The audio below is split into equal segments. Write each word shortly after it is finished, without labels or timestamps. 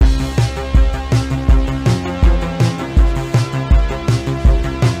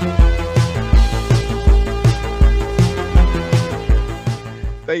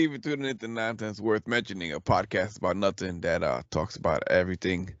Thank you for tuning into Nonsense Worth Mentioning, a podcast about nothing that talks about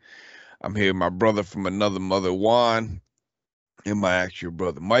everything. I'm here with my brother from another mother, Juan, and my actual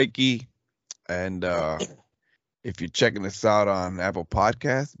brother, Mikey. And if you're checking us out on Apple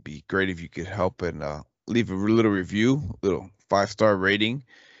Podcasts, be great if you could help and leave a little review, little 5-star rating,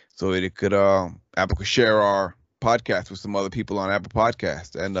 so that it could Apple could share our podcast with some other people on Apple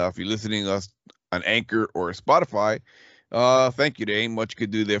Podcasts. And if you're listening to us on Anchor or Spotify, thank you. There ain't much you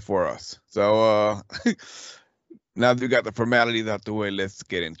could do there for us. So now that we got the formalities out the way, let's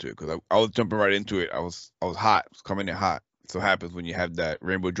get into it. Because I was jumping right into it. I was hot. I was coming in hot. So happens when you have that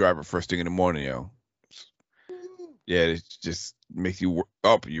Rainbow Driver first thing in the morning, yo. Yeah, it just makes you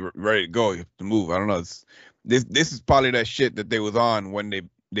up. You're ready to go. You have to move. I don't know. This is probably that shit that they was on when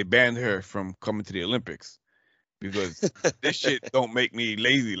they banned her from coming to the Olympics, because this shit don't make me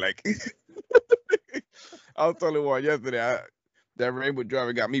lazy. Like I was telling one yesterday, that Rainbow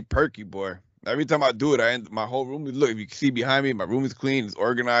Driver got me perky, boy. Every time I do it, my whole room is look. If you can see behind me, my room is clean. It's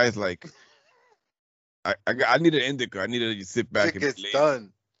organized. Like I need an indica. I need to just sit back Shit and be gets lazy.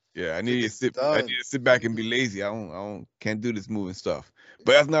 done. Yeah, I Shit need to gets sit. I need done. to sit back and be lazy. Can't do this moving stuff.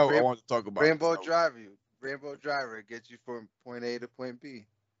 But that's not what I Rain- want to talk about. Rainbow Driver. Rainbow Driver gets you from point A to point B.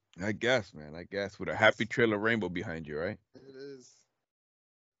 I guess, man. I guess with a happy trail of rainbow behind you, right? It is.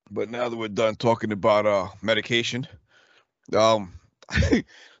 But now that we're done talking about medication, um,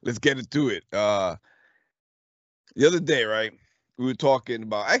 let's get into it. The other day, right? We were talking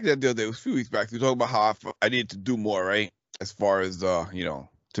about actually the other day, it was a few weeks back. We were talking about how I needed to do more, right? As far as to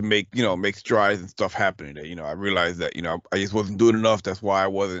make make strides and stuff happening. That I realized that I just wasn't doing enough. That's why I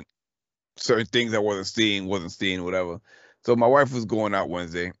wasn't certain things I wasn't seeing, whatever. So my wife was going out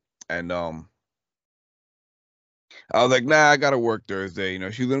Wednesday, and I was like, nah, I gotta work Thursday.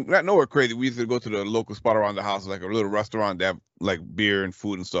 She was not nowhere crazy. We used to go to the local spot around the house, like a little restaurant that have like beer and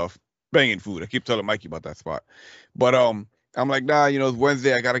food and stuff. Banging food. I keep telling Mikey about that spot. But I'm like, nah, it's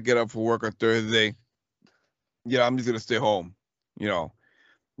Wednesday. I gotta get up for work on Thursday. I'm just gonna stay home. You know,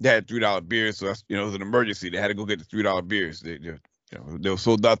 they had $3 beers, so that's it was an emergency. They had to go get the $3 beers. They were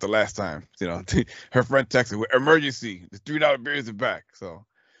sold out the last time. Her friend texted, emergency, the $3 beers are back. So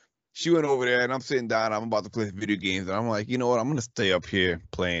she went over there, and I'm sitting down. I'm about to play video games, and I'm like, you know what? I'm gonna stay up here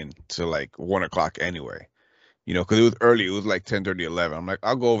playing till like 1 o'clock anyway. Because it was early. It was like 10:30, 11. I'm like,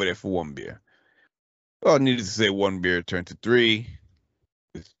 I'll go over there for one beer. Well, needed to say one beer turned to three.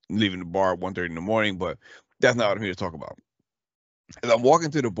 Leaving the bar at 1:30 in the morning, but that's not what I'm here to talk about. As I'm walking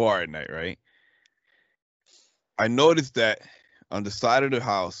to the bar at night, right? I noticed that on the side of the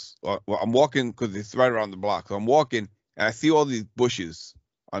house, well, I'm walking because it's right around the block. So I'm walking, and I see all these bushes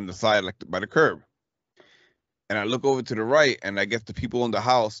on the side, like by the curb. And I look over to the right, and I guess the people in the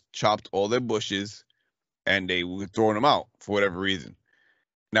house chopped all their bushes, and they were throwing them out for whatever reason.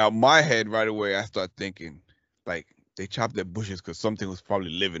 Now, my head right away, I start thinking, like, they chopped their bushes because something was probably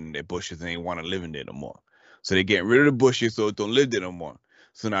living in their bushes and they didn't want to live in there no more. So they getting rid of the bushes so it don't live there no more.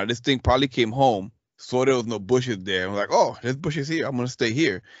 So now this thing probably came home, saw there was no bushes there, and was like, oh, there's bushes here. I'm gonna stay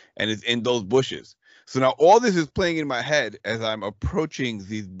here, and it's in those bushes. So now all this is playing in my head as I'm approaching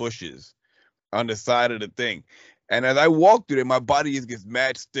these bushes on the side of the thing. And as I walk through it, my body just gets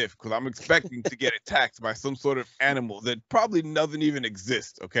mad stiff because I'm expecting to get attacked by some sort of animal that probably doesn't even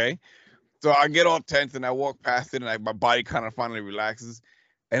exist. Okay. So I get all tense and I walk past it, and my body kind of finally relaxes.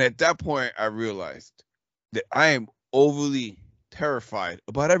 And at that point, I realized that I am overly terrified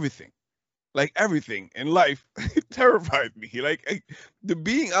about everything. Like everything in life terrifies me. Like the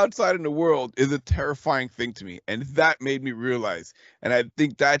being outside in the world is a terrifying thing to me. And that made me realize. And I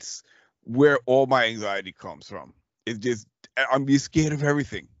think that's where all my anxiety comes from. It's just, I'm just scared of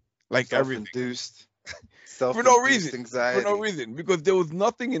everything. Like everything Self-induced. for no Self-induced reason. For no anxiety. reason, because there was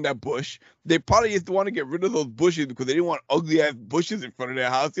nothing in that bush. They probably just want to get rid of those bushes because they didn't want ugly ass bushes in front of their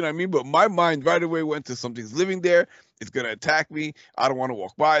house. You know what I mean? But my mind right away went to something's living there. It's gonna attack me. I don't want to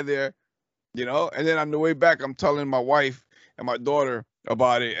walk by there. And then on the way back, I'm telling my wife and my daughter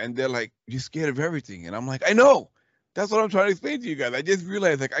about it, and they're like, "You're scared of everything," and I'm like, "I know. That's what I'm trying to explain to you guys. I just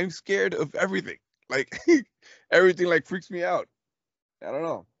realized like I'm scared of everything. Like everything like freaks me out. I don't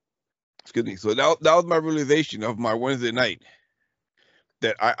know." Excuse me. So that was my realization of my Wednesday night,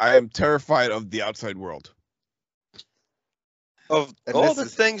 that I am terrified of the outside world. Of And all this the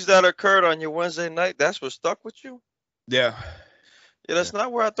is things that occurred on your Wednesday night, that's what stuck with you? Yeah. Yeah, Yeah. that's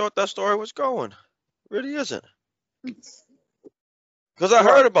not where I thought that story was going. It really isn't. Because I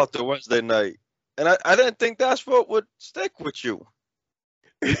Well, heard about the Wednesday night, and I didn't think that's what would stick with you.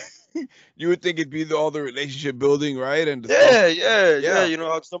 you would think it'd be all the relationship building, right? And the stuff. Yeah, yeah, yeah. Yeah. You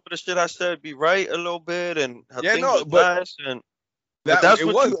know, some of the shit I said be right a little bit, and how Yeah, things no, was but nice, and But That that's it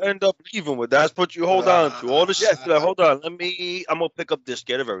what was. you end up leaving with. That's what you hold on to. All the shit. Yes. Like, hold on, I'm gonna pick up this.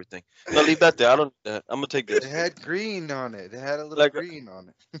 Scared of everything. No, leave that there. I don't need that. I'm gonna take It this. had green on it. It had a little Like, green on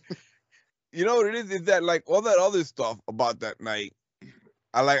it. You know what it is that like all that other stuff about that night,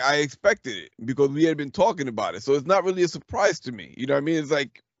 I expected it because we had been talking about it. So it's not really a surprise to me. You know what I mean? It's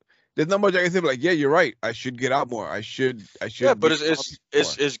like there's not much I can say, but like, yeah, you're right. I should get out more. I yeah, should but be it's around it's people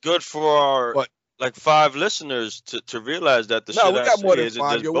it's more. it's good for our But like 5 listeners to realize that the no, shit we I got say more than isn't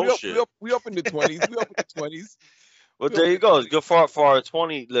 5. just Yo, bullshit. we up in the 20s. We up in the 20s. Well, We up there in you the go. It's 20s. good for our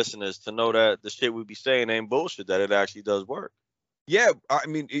 20 listeners to know that the shit we be saying ain't bullshit. That it actually does work. Yeah, I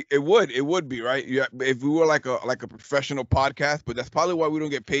mean, it would be right. Yeah, if we were like a professional podcast, but that's probably why we don't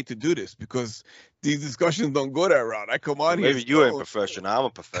get paid to do this because these discussions don't go that route. I come Well, on here maybe you ain't stoned. professional. I'm a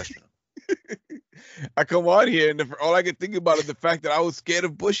professional. I come on here and all I can think about is the fact that I was scared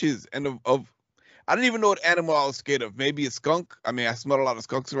of bushes and of I didn't even know what animal I was scared of. Maybe a skunk. I mean, I smell a lot of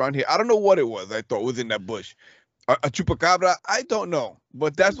skunks around here. I don't know what it was. I thought was in that bush. A chupacabra. I don't know,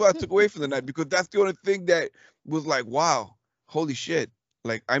 but that's what I took away from the night because that's the only thing that was like, wow, holy shit.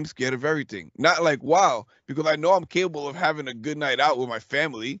 Like I'm scared of everything. Not like wow, because I know I'm capable of having a good night out with my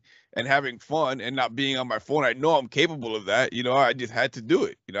family and having fun and not being on my phone. I know I'm capable of that. You know, I just had to do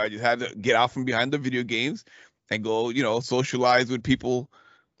it. You know, I just had to get out from behind the video games and go, socialize with people,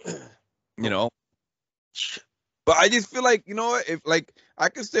 you know. But I just feel like, if like I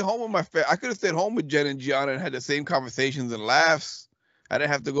could stay home with I could have stayed home with Jen and Gianna and had the same conversations and laughs. I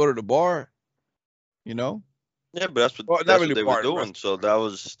didn't have to go to the bar, you know. Yeah, but that's what Well, not that's what really they were bar, the doing. restaurant. So that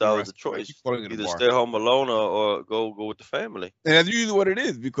was the I keep choice. calling it a Either bar. stay home alone or go with the family. And that's usually what it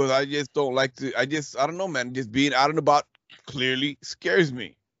is because I just don't like to. I don't know, man. Just being out and about clearly scares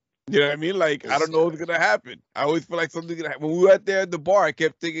me. You know what I mean? Like I This don't know guy. what's gonna happen. I always feel like something's gonna happen. When we were out there at the bar, I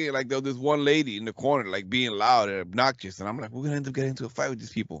kept thinking like there was this one lady in the corner, like being loud and obnoxious, and I'm like, we're gonna end up getting into a fight with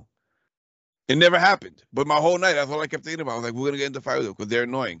these people. It never happened. But my whole night, that's all I kept thinking about. I was like, we're gonna get into a fight with them because they're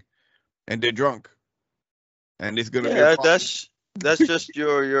annoying and they're drunk, and it's gonna be a Yeah, problem. that's just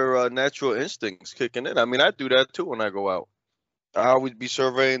your natural instincts kicking in. I mean, I do that too when I go out. I always be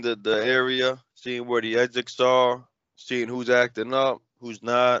surveying the area, seeing where the exits are, seeing who's acting up, who's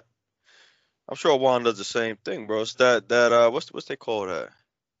not. I'm sure Juan does the same thing, bro. It's that what's they call that?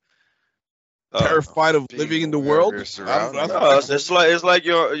 Uh, Terrified of living Being in the aware of world. your That's surroundings. what I no, call it's like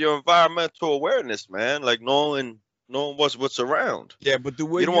your environmental awareness, man. Like knowing what's around. Yeah, but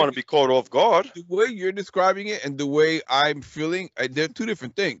You don't want to be caught off guard. the way you're describing it and the way I'm feeling, they're two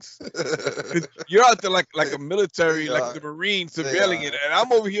different things. 'Cause you're out there like a military, They like are. the Marine They surveilling it, are. and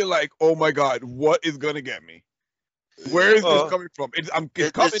I'm over here like, oh my God, what is gonna get me? Where is this Well, coming from? It's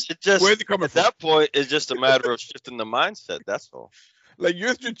it, coming. it's it just Where's it coming at from? that point it's just a matter of shifting the mindset. That's all. Like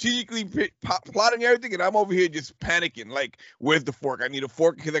you're strategically plotting everything, and I'm over here just panicking. Like, where's the fork? I need a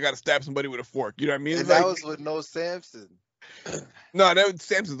fork because I got to stab somebody with a fork. You know what I mean? And It's that like, was with no Samson. no,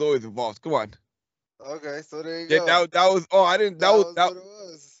 Samson's always involved. Come on. Okay, so there you Yeah, go. that was. Oh, I didn't. That was what it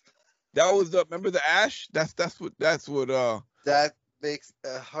was. That was the. Remember the ash? That's what. That makes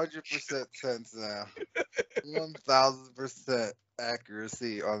 100% sense now. 1000%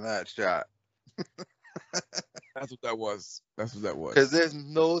 accuracy on that shot. That's what that was. That's what that was. Because there's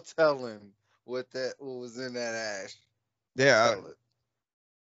no telling what was in that ash. Yeah. Tell it.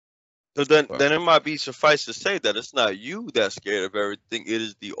 So then Well. then it might be suffice to say that it's not you that's scared of everything. It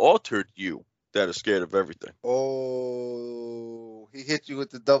is the altered you that is scared of everything. Oh, he hit you with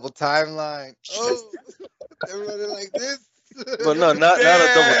the double timeline. Oh, they're running like this. But no, not a double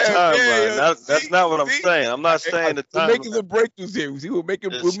Damn, timeline. yeah, That's not what I'm see? saying. I'm not saying the We're making timeline. some breakthroughs here. See, we're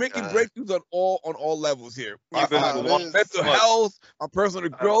making This guy. breakthroughs on all levels here. You've been Wow, with this one is- Mental much. health, our personal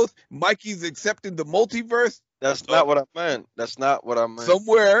growth. Mikey's accepting the multiverse. That's not what I meant. That's not what I meant.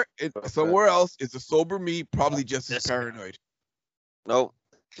 Somewhere Okay. somewhere else is a sober me, probably just as This- paranoid. No,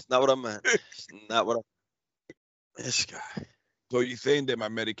 it's not what I meant. It's not what I. This guy. So you're saying that my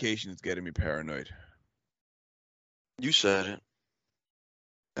medication is getting me paranoid? You said it.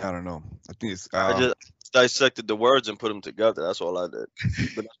 I don't know. I think it's. I just dissected the words and put them together. That's all I did.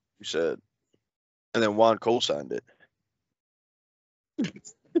 But that's what you said. And then Juan co-signed it.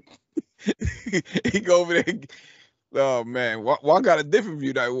 he go over there. Oh man, Juan got a different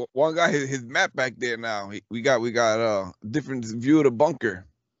view now. Juan got his map back there now. We got a different view of the bunker.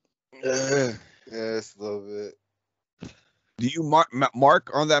 Yes, a little bit. Do you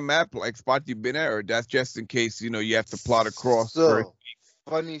mark on that map like spot you've been at, or that's just in case you have to plot across? So,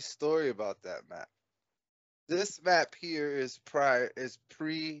 funny story about that map. This map here is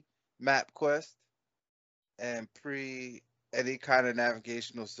pre MapQuest and pre any kind of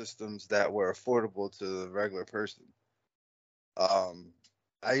navigational systems that were affordable to the regular person.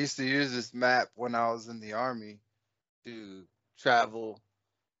 I used to use this map when I was in the army to travel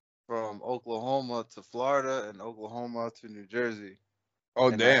from Oklahoma to Florida and Oklahoma to New Jersey, Oh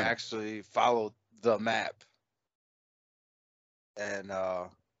and I damn. actually followed the map, and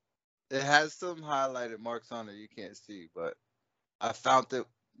it has some highlighted marks on it you can't see, but I found it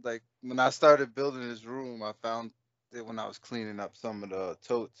like when I started building this room, I found it when I was cleaning up some of the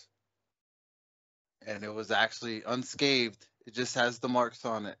totes, and it was actually unscathed. It just has the marks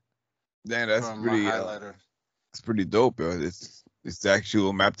on it Damn, from my highlighter. that's pretty dope, yo. It's the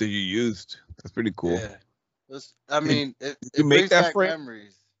actual map that you used. That's pretty cool. Yeah. I Did, mean, did you it make brings that back frame?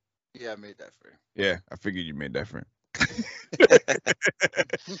 memories. Yeah, I made that frame. Yeah, I figured you made that frame.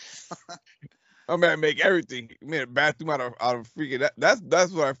 My man make everything. He made a bathroom out of freaking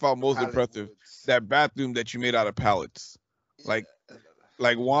that's what I found most Pallet impressive. woods. That bathroom that you made out of pallets. Like Yeah,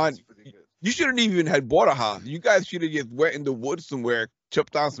 like Juan, that's pretty good. you shouldn't even had bought a house. You guys should have just went in the woods somewhere,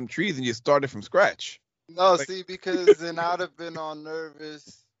 chopped down some trees, and just started from scratch. No, Like, see, because then I'd have been all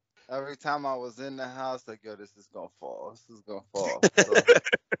nervous every time I was in the house. Like, yo, this is gonna fall. This is gonna fall. So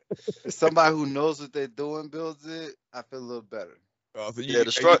if somebody who knows what they're doing builds it, I feel a little better. so Yeah, you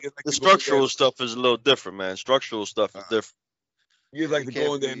just like the to go in there. structural stuff is a little different, man. Structural stuff is different. You just Yeah, like it to go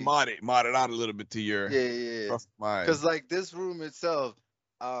can't in there and be. mod it out a little bit to your Yeah. trust mind. Cause like this room itself,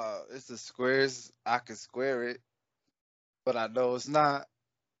 it's a squares. I can square it, but I know it's not.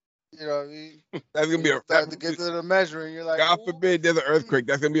 You know what I mean? That's gonna When be you start to get to the measuring, you're like, God "Ooh, forbid there's an earthquake.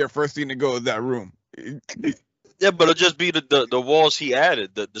 That's gonna be our first thing to go is that room. Yeah, but it'll just be the walls he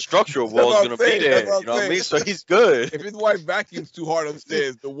added. The structural That's wall is what I'm gonna be saying. That's there. what You know I'm what I mean? saying. So he's good. If his wife vacuums too hard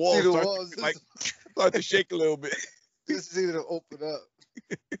upstairs, the see walls the start walls to, start to shake a little bit. just see them open up."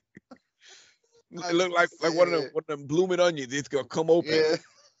 It look like one of them blooming onions. It's gonna come open. Yeah.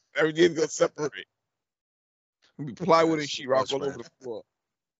 Everything's gonna separate. Be plywood and That's too sheetrock much, all man. over the floor.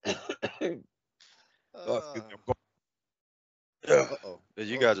 Excuse me. Uh-oh.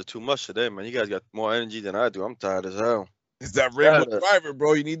 You guys are too much today, man. You guys got more energy than I do. I'm tired as hell. It's that I Rainbow had a- Driver,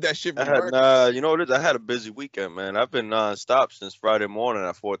 bro. You need that shit I from had work. you know what it is? I had a busy weekend, man. I've been non-stop since Friday morning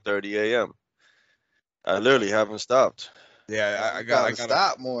at 4:30 a.m. I literally haven't stopped. Yeah, You gotta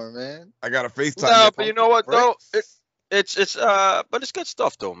stop more, man. I got a FaceTime. Nah, you. but you know what though? Breaks. It's but it's good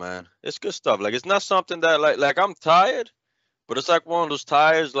stuff though, man. It's good stuff. Like it's not something that like I'm tired, but it's like one of those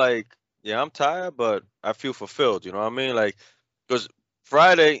tires. Like yeah, I'm tired, but I feel fulfilled. You know what I mean? Like because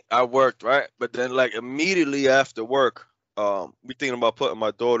Friday I worked right, but then like immediately after work, we thinking about putting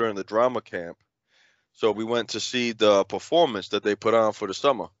my daughter in the drama camp. So we went to see the performance that they put on for the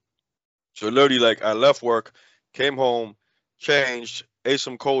summer. So literally, like I left work, came home, changed, ate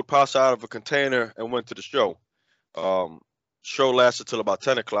some cold pasta out of a container, and went to the show. Um, Show lasted till about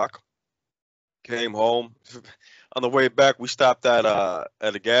 10 o'clock. Came home. On the way back, we stopped at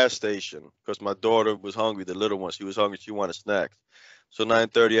a gas station because my daughter was hungry. The little one, she was hungry. She wanted snacks. So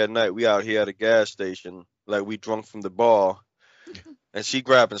 9:30 at night, we out here at a gas station, like we drunk from the bar, and she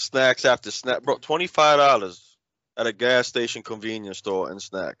grabbing snacks after snack. Bro, $25 at a gas station convenience store and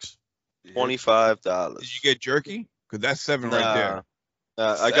snacks. $25. Did you get jerky? Because that's $7 right there.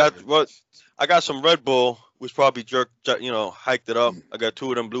 I got some Red Bull, which probably hiked it up. I got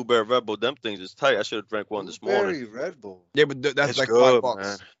 2 of them blueberry Red Bull. Them things is tight. I should have drank one this morning. Blueberry Red Bull. Yeah, but that's It's like good, $5.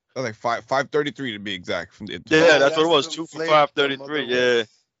 man. That's like $5.33 to be exact. Yeah, Oh, that's what it was. the 2 for flavor, 5.33. Yeah.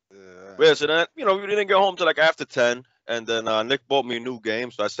 Yeah. Yeah. So then we didn't get home till like after 10, and then Nick bought me a new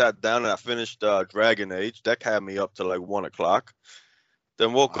game, so I sat down and I finished Dragon Age. That had me up till like 1 o'clock.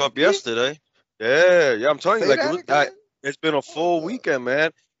 Then woke up Mikey? yesterday. Yeah. I'm telling you, Say like that it's been a full Hold up. weekend,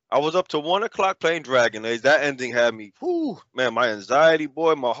 man. I was up to 1 o'clock playing Dragon Age. That ending had me, whew, man. My anxiety,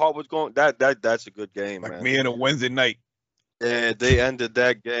 boy, my heart was going. That's a good game, Like man. me on a Wednesday night. Yeah, they ended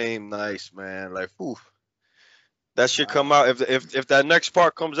that game nice, man. Like, whew. That should come out if that next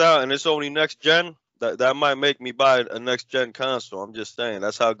part comes out and it's only next gen. That might make me buy a next gen console. I'm just saying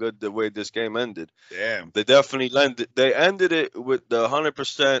that's how good the way this game ended. Damn. They definitely ended it with the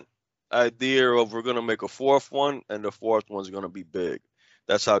 100% idea of we're gonna make a fourth one and the fourth one's gonna be big.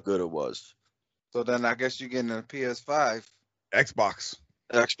 That's how good it was. So then I guess you're getting a PS5. Xbox.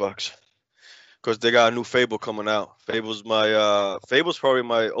 Xbox, because they got a new Fable coming out. Fable's probably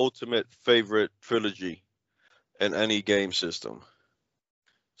my ultimate favorite trilogy in any game system.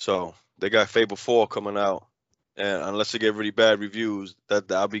 So they got Fable 4 coming out, and unless they get really bad reviews,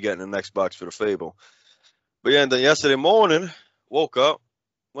 that I'll be getting an Xbox for the Fable. But yeah, and then yesterday morning, woke up,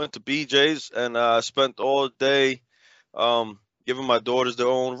 went to BJ's, and spent all day giving my daughters their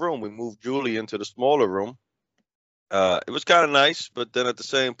own room. We moved Julie into the smaller room. It was kind of nice, but then at the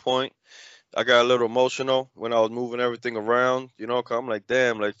same point, I got a little emotional when I was moving everything around, 'cause I'm like,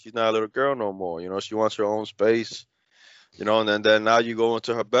 damn, like she's not a little girl no more. She wants her own space, and then now you go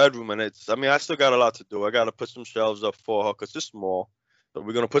into her bedroom and I mean, I still got a lot to do. I got to put some shelves up for her because it's small. So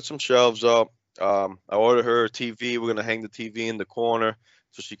we're going to put some shelves up. I ordered her a TV. We're going to hang the TV in the corner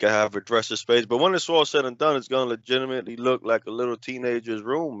so she can have her dresser space. But when it's all said and done, it's going to legitimately look like a little teenager's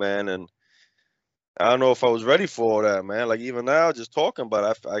room, man. And I don't know if I was ready for all that, man. Like even now, just talking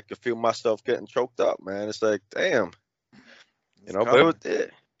about it, I could feel myself getting choked up, man. It's like, damn, It's but it was, coming.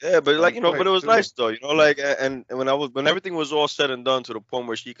 yeah, but like, Come but it quick was too. nice though, like, and when everything was all said and done to the point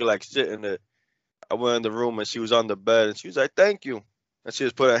where she could like sit in it, I went in the room and she was on the bed and she was like, thank you. And she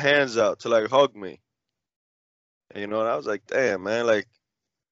just put her hands out to like hug me. And I was like, damn, man, like,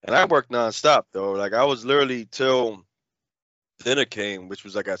 and I worked nonstop though. Like I was literally till dinner came, which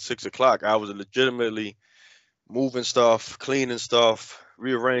was like at 6 o'clock. I was legitimately moving stuff, cleaning stuff,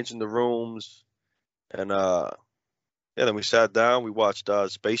 rearranging the rooms, and yeah, then we sat down. We watched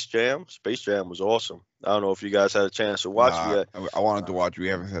Space Jam. Space Jam was awesome. I don't know if you guys had a chance to watch it Nah, yet. I wanted to watch. We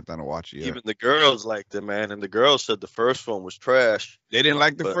haven't sat down to watch it yet. Even the girls liked it, man. And the girls said the first one was trash. They didn't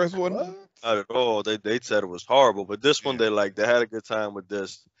like the But first one. What? not at all. They said it was horrible. But this one Yeah. they liked. They had a good time with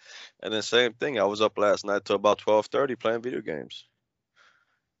this. And then same thing. I was up last night till about 12:30 playing video games.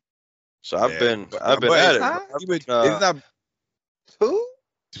 So I've Yeah, been but at It's it. not it's not two.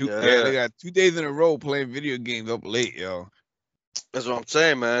 Yeah, they Yeah, got 2 days in a row playing video games up late, yo. that's what I'm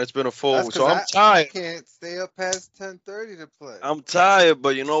saying, man. It's been a That's full. because So I'm I tired. can't stay up past 10:30 to play. I'm tired,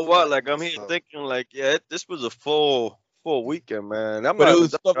 but you know what? Like I'm here So, thinking, like, yeah, this was a full weekend, man. I'm But it not even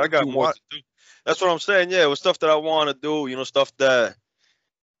was done. stuff I that got you more want. to do. That's what I'm saying. Yeah, it was stuff that I want to do. Stuff that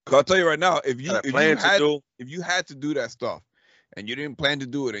Cause I'll tell you right now, I plan to do. if you had to do that stuff and you didn't plan to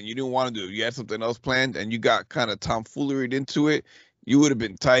do it and you didn't want to do it, you had something else planned and you got kind of tomfooleried into it, you would have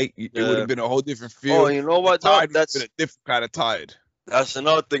been tight. It would Yeah. have been a whole different Oh, feel. you know what? No, Tired would have been a different kind of tired. that's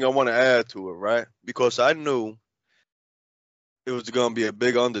another thing I want to add to it, right? Because I knew it was going to be a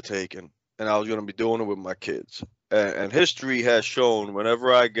big undertaking, and I was going to be doing it with my kids. And history has shown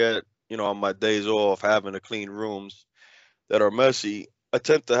whenever I get, on my days off, having to clean rooms that are messy, I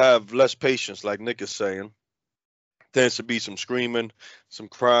tend to have less patience, like Nick is saying. Tends to be some screaming, some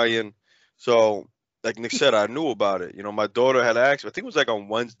crying. So, like Nick said, I knew about it. My daughter had asked. I think it was like on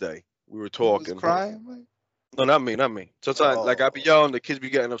Wednesday. We were who was talking. crying? Like, No, not me, not me. Sometimes, like I be oh, yelling, the kids be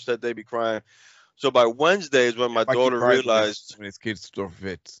getting upset, they be crying. So by Wednesday is when my Mikey daughter cries realized. when his kids throw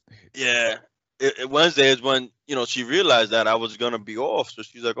fits. Yeah, Wednesday is when she realized that I was gonna be off. So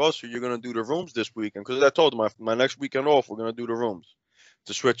she's like, "Oh, so you're gonna do the rooms this weekend?" Because I told her my next weekend off, we're gonna do the rooms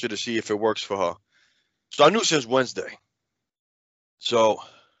to switch it to see if it works for her. So I knew since Wednesday. So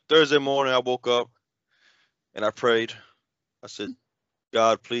Thursday morning, I woke up and I prayed. I said,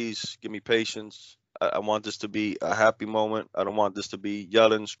 God, please give me patience. I want this to be a happy moment. I don't want this to be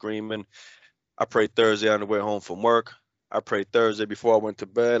yelling, screaming. I prayed Thursday on the way home from work. I prayed Thursday before I went to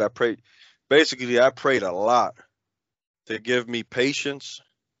bed. I prayed a lot to give me patience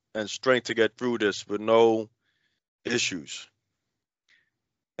and strength to get through this with no issues.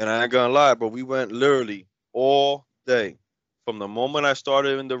 And I ain't gonna lie, but we went literally all day from the moment I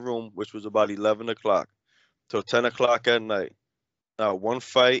started in the room, which was about 11 o'clock, till 10 o'clock at night. Not one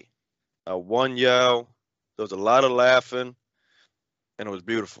fight, not one yell. There was a lot of laughing, and it was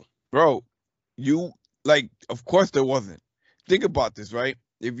beautiful. Bro, you of course there wasn't. Think about this, right?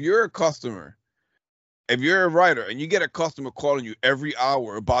 If you're a customer, if you're a writer and you get a customer calling you every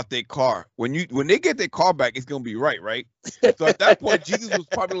hour about their car, when they get their car back, it's gonna be right? So at that point, Jesus was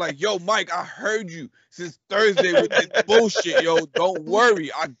probably like, "Yo, Mike, I heard you since Thursday with this bullshit, yo. Don't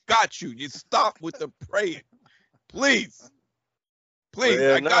worry, I got you. Just stop with the praying, please,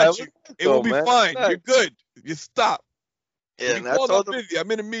 Yeah, I nah, got you. It will though, be man. fine. Nah. You're good. Just stop. Yeah, You and I call, I'm told him, busy.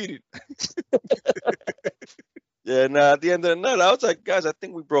 I'm in a meeting." yeah, nah, at the end of the night, I was like, guys, I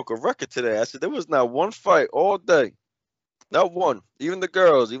think we broke a record today. I said, there was not one fight all day. Not one. Even the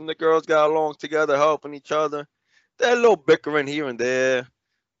girls got along together, helping each other. They had a little bickering here and there,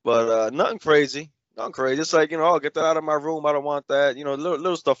 but nothing crazy. Nothing crazy. It's like, I'll get that out of my room. I don't want that.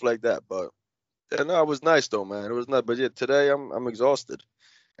 Little stuff like that. But yeah, no, it was nice though, man. It was nice. But yeah, today I'm exhausted.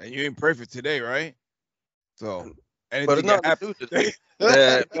 And you ain't pray for today, right? So But anything it's can not happen. today.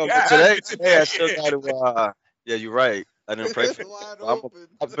 Yeah, no, but today I still got to. Yeah. Yeah, you're right. I didn't pray for. wide I'm open.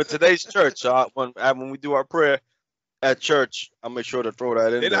 but today's church. So when we do our prayer at church, I'll make sure to throw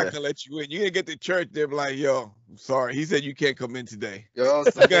that in They're not there. gonna let you in. You gonna get to church, they're like, "Yo, I'm sorry. He said you can't come in today. Yo,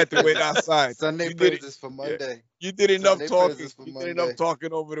 You got to wait outside." Sunday You did it. praises for Monday. You did enough Sunday talking. praises for You did Monday. enough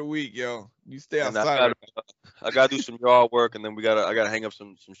talking over the week, yo. You stay And I outside got right now. I gotta do some yard work, and then I gotta hang up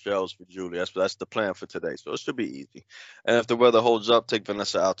some shelves for Julie. That's the plan for today. So it should be easy. And if the weather holds up, take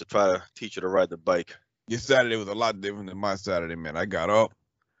Vanessa out to try to teach her to ride the bike. Your Saturday was a lot different than my Saturday, man. I got up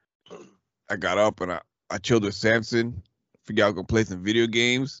and I chilled with Samson. Figured I was gonna play some video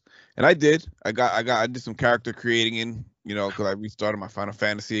games, and I did. I did some character creating in, because I restarted my Final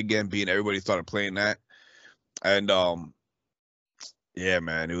Fantasy again, being everybody started playing that, and yeah,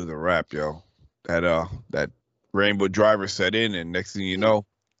 man, it was a wrap, yo. That Rainbow Driver set in, and next thing you know,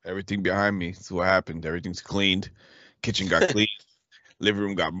 everything behind me. That's what happened. Everything's cleaned. Kitchen got cleaned. Living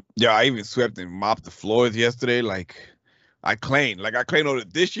room got. Yeah, I even swept and mopped the floors yesterday. Like, I cleaned all the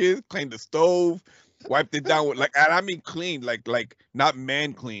dishes, cleaned the stove, wiped it down with and I mean cleaned, like not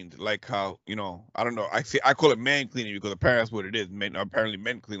man cleaned, like how, I don't know. I call it man cleaning because apparently that's what it is. Apparently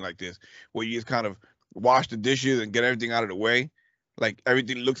men clean like this, where you just kind of wash the dishes and get everything out of the way, like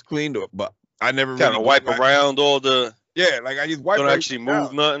everything looks clean, but I never kind of wipe around all the. Yeah, like I just wipe. Don't actually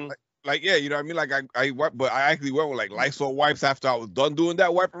move nothing. Like, yeah, you know what I mean? Like I wipe, but I actually went with like Lysol wipes after I was done doing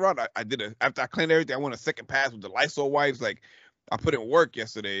that wipe around. I did it after I cleaned everything. I went a second pass with the Lysol wipes. Like, I put in work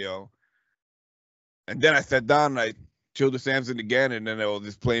yesterday, yo. And then I sat down and I chilled with Samson again, and then I was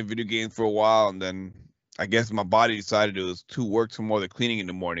just playing video games for a while, and then I guess my body decided it was too work tomorrow, the cleaning in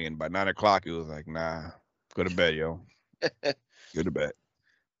the morning, and by 9 o'clock it was like, nah, go to bed, yo. Go to bed.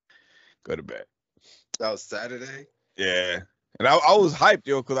 Go to bed. That was Saturday? Yeah. And I was hyped,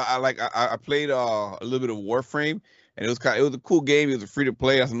 yo, because I played a little bit of Warframe, and it was a cool game. It was a free to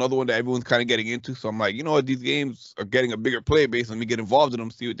play. That's another one that everyone's kind of getting into. So I'm like, you know what, these games are getting a bigger player base. Let me get involved in them,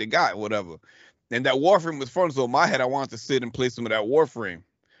 see what they got, whatever. And that Warframe was fun. So in my head, I wanted to sit and play some of that Warframe.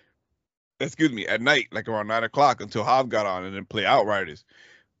 Excuse me, at night, like around 9 o'clock until Hob got on, and then play Outriders.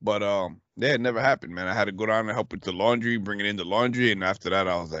 But yeah, it never happened, man. I had to go down and help with the laundry, bring it in the laundry, and after that,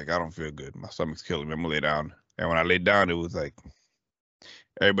 I was like, I don't feel good. My stomach's killing me. I'm gonna lay down. And when I laid down, it was like,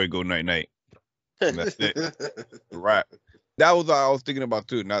 everybody go night night. And that's it. Right. That was what I was thinking about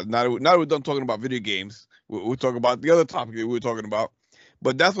too. Now that we're done talking about video games, we'll talk about the other topic that we were talking about.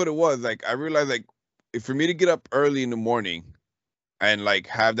 But that's what it was. Like, I realized, like, if for me to get up early in the morning and like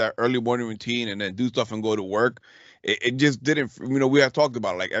have that early morning routine and then do stuff and go to work, it just didn't. We have talked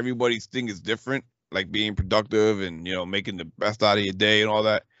about, like, everybody's thing is different, like being productive and making the best out of your day and all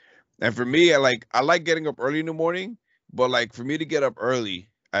that. And for me, I like getting up early in the morning, but like for me to get up early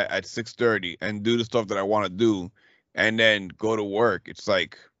at 6:30 and do the stuff that I want to do, and then go to work, it's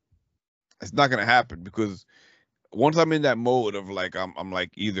like it's not gonna happen, because once I'm in that mode of like I'm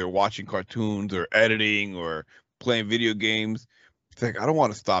like either watching cartoons or editing or playing video games, it's like I don't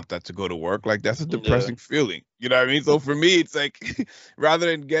want to stop that to go to work. Like, that's a depressing feeling. You know what I mean? So for me, it's like rather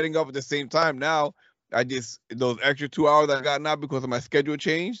than getting up at the same time now, I just, those extra 2 hours I got now because of my schedule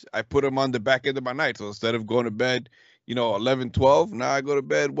changed, I put them on the back end of my night. So instead of going to bed, 11, 12, now I go to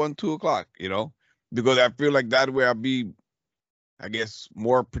bed 1, 2 o'clock, because I feel like that way I'll be, I guess,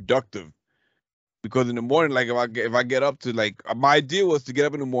 more productive. Because in the morning, like if I get up to, like, my idea was to get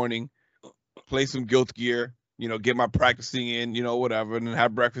up in the morning, play some Guilty Gear, get my practicing in, whatever, and then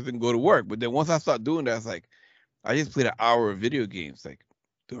have breakfast and go to work. But then once I start doing that, it's like, I just played an hour of video games. Like,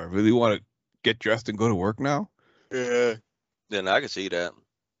 do I really want to get dressed and go to work now? Yeah. Then I can see that.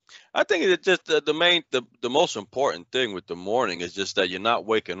 I think it's just the most important thing with the morning is just that you're not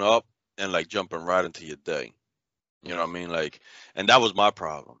waking up and like jumping right into your day. You know what I mean? Like, and that was my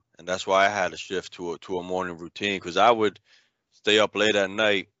problem. And that's why I had to shift to a morning routine, because I would stay up late at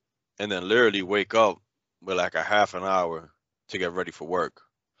night and then literally wake up with like a half an hour to get ready for work.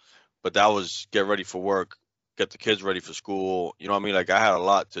 But that was get ready for work, get the kids ready for school. You know what I mean? Like, I had a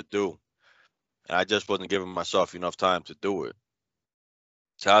lot to do, and I just wasn't giving myself enough time to do it.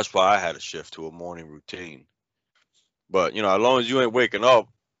 So that's why I had to shift to a morning routine. But, as long as you ain't waking up,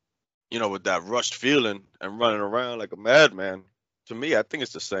 with that rushed feeling and running around like a madman, to me, I think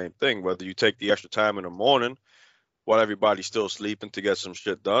it's the same thing. Whether you take the extra time in the morning while everybody's still sleeping to get some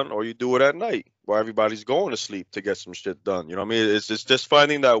shit done, or you do it at night while everybody's going to sleep to get some shit done. You know what I mean? It's just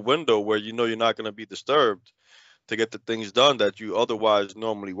finding that window where you're not going to be disturbed to get the things done that you otherwise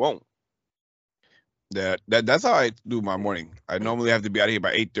normally won't. That's how I do my morning. I normally have to be out of here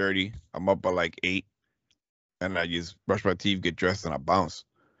by 8:30. I'm up by like 8, and I just brush my teeth, get dressed, and I bounce.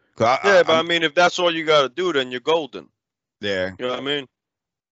 I mean, if that's all you got to do, then you're golden. Yeah. You know what I mean?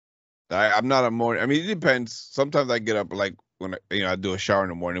 I'm not a morning. I mean, it depends. Sometimes I get up like when I do a shower in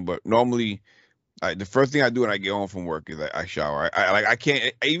the morning, but normally the first thing I do when I get home from work is I shower. I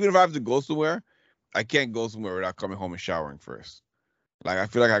can't, even if I have to go somewhere, I can't go somewhere without coming home and showering first. Like, I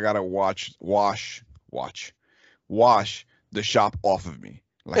feel like I gotta wash the shop off of me.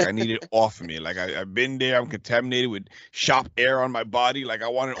 Like I need it off of me. Like I've been there. I'm contaminated with shop air on my body. Like I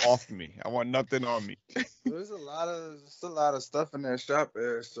want it off of me. I want nothing on me. There's a lot of stuff in that shop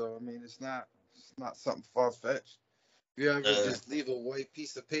there, so I mean it's not something far fetched. If you ever just leave a white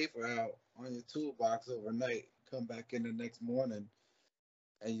piece of paper out on your toolbox overnight, come back in the next morning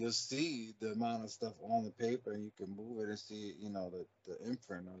and you'll see the amount of stuff on the paper and you can move it and see, the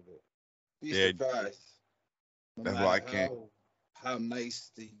imprint of it. Be Yeah, surprised. No that's why I matter can't. how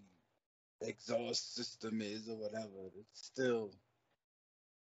nice the exhaust system is or whatever, it's still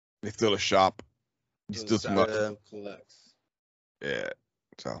It's still a shop. You the still smell. shop still collects. Yeah.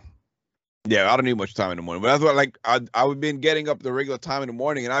 So. Yeah, I don't need much time in the morning, but that's what like I've been getting up the regular time in the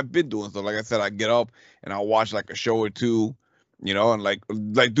morning, and I've been doing so. Like I said, I get up and I watch like a show or two, and like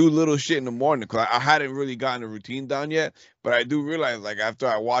do little shit in the morning because I hadn't really gotten the routine down yet. But I do realize like after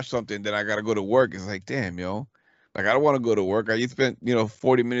I watch something, then I gotta go to work. It's like damn, like I don't want to go to work. I just spent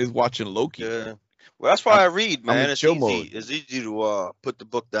 40 minutes watching Loki. Yeah. Well, that's I'm why I read, I'm man. in It's chill easy. mode It's easy to put the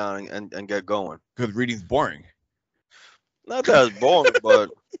book down and get going. because reading's boring. Not that it's boring, but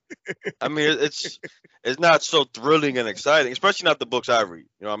I mean it's not so thrilling and exciting, especially not the books I read.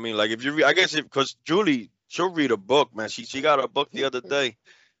 You know what I mean? Like if you read, I guess because Julie, she'll read a book, man. She got a book the other day.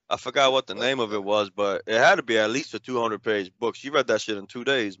 I forgot what the name of it was, but it had to be at least a 200-page book. She read that shit in 2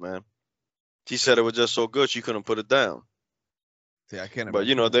 days, man. She said it was just so good she couldn't put it down. See, I can't But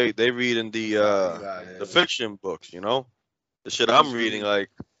imagine. they read in the fiction books, the shit I I'm was reading, reading. like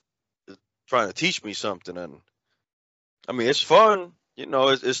trying to teach me something, and I mean it's fun.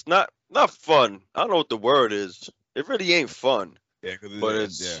 It's not fun. I don't know what the word is. It really ain't fun, Yeah, because but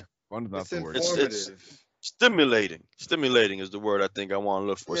fun's not It's the word. it's informative. stimulating. Stimulating is the word I think I want to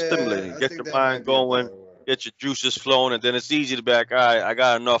look for. Stimulating. Yeah, I Get think your that mind might be a going, better word. get your juices flowing, and then it's easy to be like, all right, I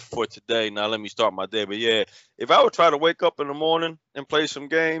got enough for today. Now let me start my day. But yeah, if I would try to wake up in the morning and play some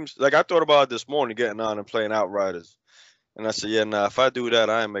games, like I thought about it this morning, getting on and playing Outriders. And I said, yeah, nah, if I do that,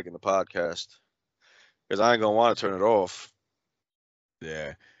 I ain't making the podcast because I ain't gonna want to turn it off.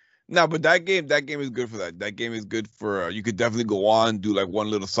 Yeah. No, but that game is good for that. That game is good for you could definitely go on, do like one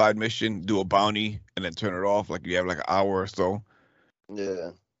little side mission, do a bounty, and then turn it off. Like you have like an hour or so.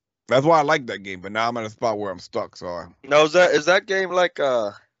 Yeah. That's why I like that game. But now I'm at a spot where I'm stuck. So Now is that game like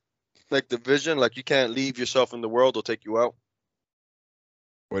Division? Like you can't leave yourself in the world or take you out?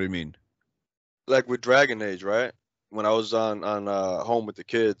 what do you mean? Like with Dragon Age, right? When I was on home with the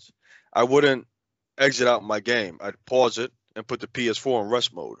kids, I wouldn't exit out my game. I'd pause it and put the PS4 in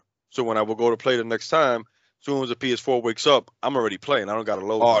rest mode. So when I would go to play the next time, as soon as the PS4 wakes up, I'm already playing. I don't gotta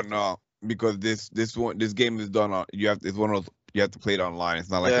load Oh nothing. no, because this game is done on. It's one of those you have to play it online. It's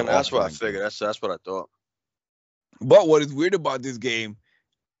not like Yeah, an and that's what I offline game. figured. That's what I thought. But what is weird about this game,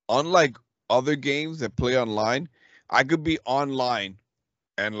 unlike other games that play online, I could be online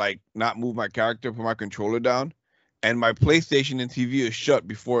and like not move my character, put my controller down, and my PlayStation and TV is shut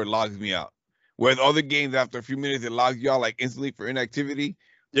before it logs me out. Whereas other games, after a few minutes, it logs you out like instantly for inactivity.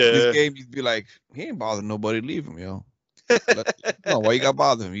 This Yeah. game, you'd be like, he ain't bothering nobody, leave him, yo. No, why you got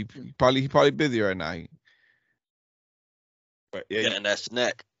bother him? He probably busy right now. But yeah, Getting that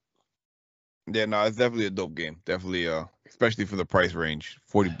snack. yeah, no, it's definitely a dope game. Definitely, especially for the price range,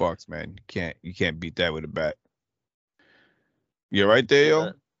 $40, man. You can't beat that with a bat. You're right there,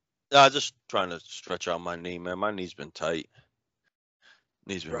 Yeah. yo. Just trying to stretch out my knee, man. My knee's been tight.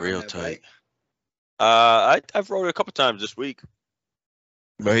 Knee's been Riding real that tight. bike. I've rode it a couple times this week.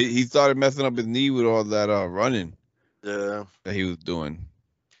 But he started messing up his knee with all that running Yeah. that he was doing.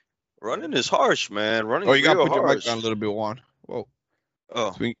 Running is harsh, man. Oh, Running's you gotta real put your mic harsh. on a little bit, Juan. Whoa,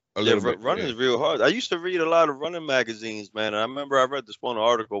 Oh, swing a yeah, little bit. running Yeah. is real hard. I used to read a lot of running magazines, man. And I remember I read this one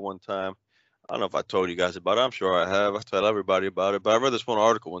article one time. I don't know if I told you guys about it. I'm sure I have. I tell everybody about it. But I read this one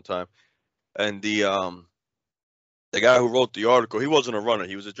article one time, and the guy who wrote the article, he wasn't a runner.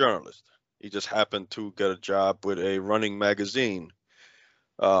 He was a journalist. He just happened to get a job with a running magazine.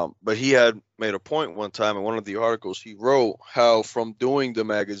 But he had made a point one time in one of the articles he wrote how from doing the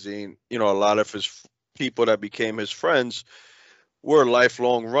magazine, a lot of his people that became his friends were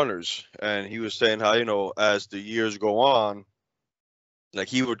lifelong runners. And he was saying how, as the years go on, like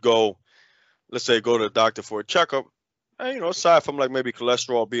he would go, let's say, go to the doctor for a checkup. And, aside from like maybe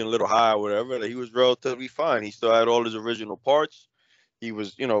cholesterol being a little high or whatever, that he was relatively fine. He still had all his original parts. He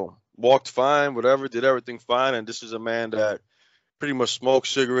was, walked fine, whatever, did everything fine. And this is a man that pretty much smoked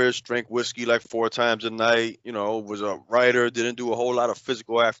cigarettes, drank whiskey like 4 times a night, was a writer, didn't do a whole lot of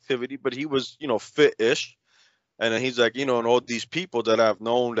physical activity, but he was, fit-ish. And then he's like, and all these people that I've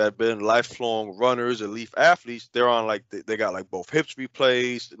known that have been lifelong runners, elite athletes, they're on like, they got like both hips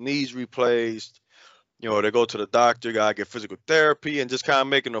replaced, knees replaced, You know, they go to the doctor, gotta get physical therapy, and just kind of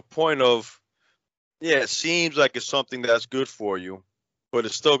making a point of, yeah, it seems like it's something that's good for you, but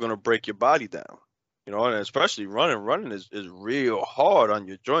it's still gonna break your body down. You know, and especially running. Running is real hard on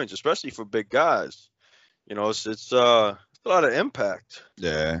your joints, especially for big guys. You know, it's a lot of impact.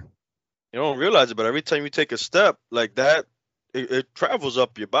 Yeah. You don't realize it, but every time you take a step like that, it travels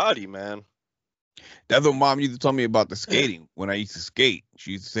up your body, man. That's what mom used to tell me about the skating when I used to skate.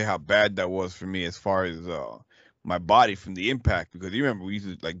 She used to say how bad that was for me as far as my body from the impact, because you remember we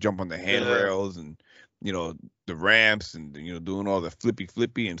used to like jump on the Yeah, handrails and the ramps and doing all the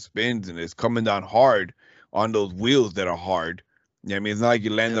flippy and spins, and it's coming down hard on those wheels that are hard. I mean, it's not like you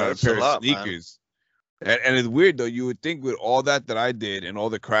landed on yeah, a it's a pair of lot, man. sneakers. And it's weird though. You would think with all that I did and all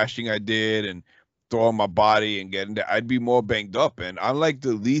the crashing I did and throwing my body and getting there, I'd be more banged up. And I'm like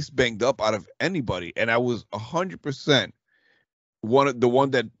the least banged up out of anybody. And I was 100%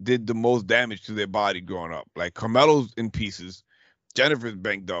 one that did the most damage to their body growing up. Like Carmelo's in pieces, Jennifer's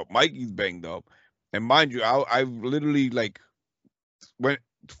banged up, Mikey's banged up, and mind you, I literally like went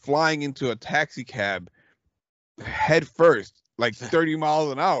flying into a taxi cab head first, like 30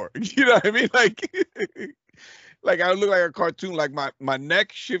 miles an hour. You know what I mean? Like I look like a cartoon. Like my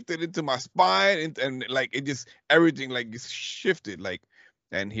neck shifted into my spine, and like it just everything like it's shifted. Like,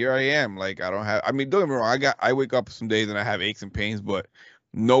 and here I am. Like I don't have. I mean, don't get me wrong. I wake up some days and I have aches and pains, but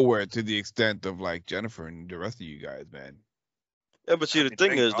nowhere to the extent of like Jennifer and the rest of you guys, man. Yeah, but see, I the mean,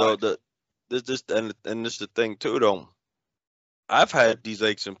 thing thank is though God. that this and this the thing too though. I've had these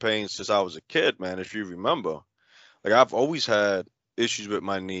aches and pains since I was a kid, man. If you remember, like I've always had issues with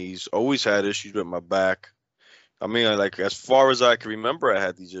my knees, always had issues with my back. I mean, like as far as I can remember, I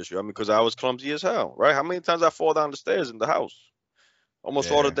had these issues. I mean, because I was clumsy as hell, right? How many times I fall down the stairs in the house?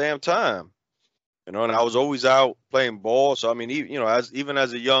 Almost all the Yeah. damn time. You know, and I was always out playing ball. So I mean, as even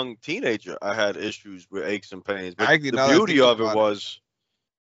as a young teenager, I had issues with aches and pains. But Actually, the now that I beauty think of it about it, was,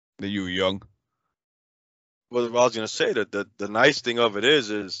 that you were young. what I was gonna say, that the nice thing of it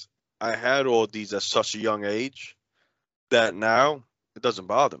is I had all these at such a young age that now it doesn't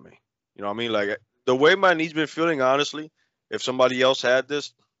bother me. You know what I mean? Like the way my knees been feeling, honestly, if somebody else had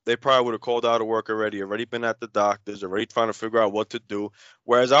this, they probably would have called out of work already been at the doctors, already trying to figure out what to do.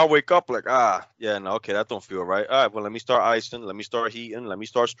 Whereas I wake up like, yeah, no, okay, that don't feel right. All right, well, let me start icing, let me start heating, let me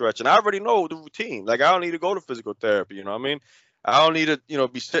start stretching. I already know the routine. Like I don't need to go to physical therapy. You know what I mean? I don't need to,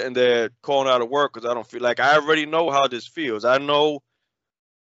 be sitting there calling out of work because I don't feel like I already know how this feels. I know,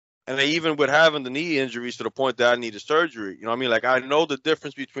 and even with having the knee injuries to the point that I needed surgery, you know what I mean? Like I know the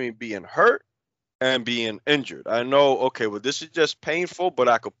difference between being hurt and being injured. I know, okay, well, this is just painful, but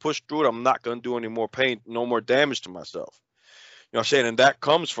I could push through it. I'm not going to do any more pain, no more damage to myself. You know what I'm saying? And that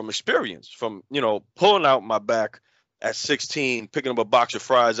comes from experience, from, pulling out my back at 16, picking up a box of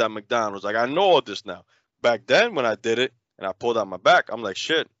fries at McDonald's. Like, I know all this now. Back then, when I did it and I pulled out my back, I'm like,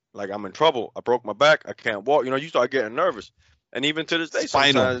 shit, like, I'm in trouble. I broke my back. I can't walk. You start getting nervous. And even to this day,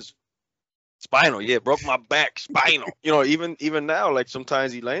 Spinal. sometimes spinal, yeah, broke my back, spinal. Even now, like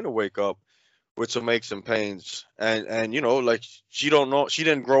sometimes Elena wake up with some aches and pains, and like she don't know, she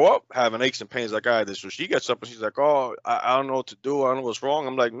didn't grow up having aches and pains like I did. So she gets up and she's like, "Oh, I don't know what to do. I don't know what's wrong."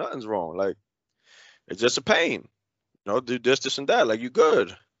 I'm like, "Nothing's wrong. Like it's just a pain. Do this, and that. Like you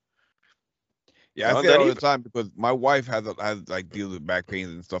good." Yeah, I And say it then all the even time because my wife has like deals with back pains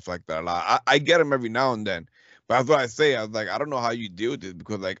and stuff like that a lot. I get them every now and then, but that's what I say. I was like, I don't know how you deal with this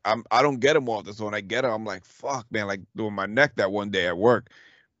because like I don't get them often. So when I get them, I'm like, fuck, man. Like doing my neck that one day at work,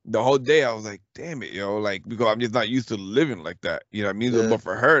 the whole day I was like, damn it, like because I'm just not used to living like that. You know what I mean? Yeah. But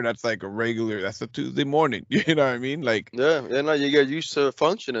for her, that's like that's a Tuesday morning. You know what I mean? Like yeah, no, you get used to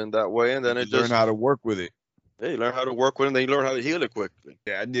functioning that way, and you then it just learn how just to work with it. yeah, you learn how to work with it, and then you learn how to heal it quickly.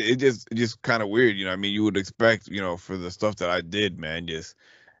 Yeah, it just kind of weird. You know what I mean? You would expect, for the stuff that I did, man, just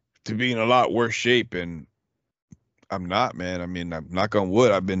to be in a lot worse shape, and I'm not, man. I mean, I'm knock on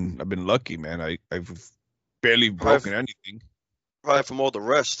wood. I've been lucky, man. I've barely Probably, broken anything, probably from all the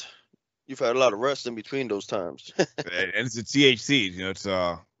rest. You've had a lot of rest in between those times. and it's the THC. It's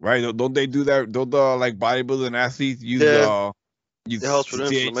right. Don't they do that? Don't like bodybuilding athletes Yeah, it use helps with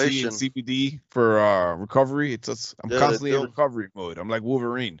THC and inflammation. CBD for recovery? It's just I'm Yeah, they constantly in do. recovery mode. I'm like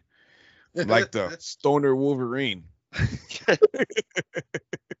Wolverine. I'm like the stoner Wolverine.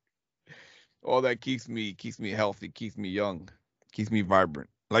 All that keeps me healthy, keeps me young, keeps me vibrant.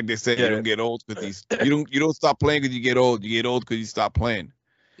 Like they say, you Yeah, don't get old because you don't stop playing because you get old. You get old because you stop playing.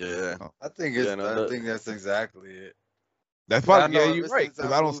 yeah, Oh, yeah. No, I think that's exactly it. that's 'Cause I probably, yeah, know you're ever right since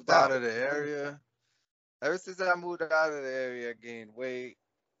because I I don't moved out stop. of the area, ever since I moved out of the area, I gained weight.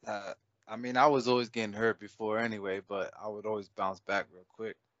 I mean, I was always getting hurt before anyway, but I would always bounce back real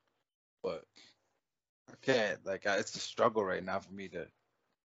quick. But I can't. Like, it's a struggle right now for me to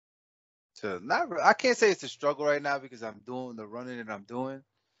not. I can't say it's a struggle right now because I'm doing the running that I'm doing,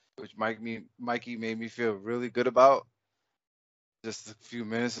 which Mikey made me feel really good about just a few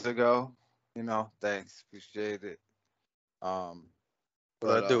minutes ago. Thanks, appreciate it. Um,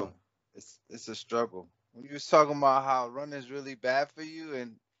 What I but do? it's a struggle. When you was talking about how running is really bad for you,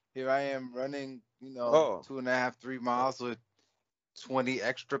 and here I am running, Oh, 2.5, 3 miles with 20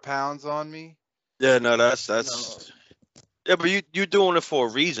 extra pounds on me. yeah. No, that's You know, Yeah, but you're doing it for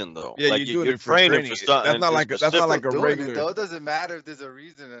a reason though. Yeah, Like you're doing you're it for training for training. That's something not in like that's not like specific. a doing it regular. though. It doesn't matter if there's a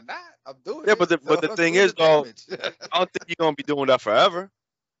reason or not. I'm doing Yeah, it, so but the I'm thing doing the is though, damage. I don't think you're gonna be doing that forever.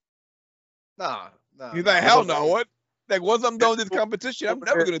 Nah, nah, He's like, not You hell know, no. forever. What? Like, once I'm you're done with this competition, I'm doing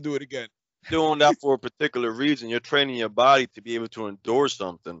never it- gonna do it again. doing that for a particular reason. You're training your body to be able to endure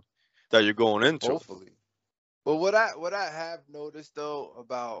something that you're going into. Hopefully. But what I have noticed though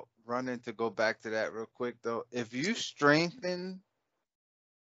about running, to go back to that real quick though, if you strengthen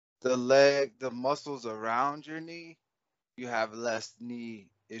the muscles around your knee, you have less knee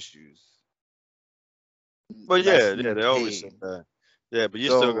issues, But less yeah, knee they always say pain. that. Yeah, but you're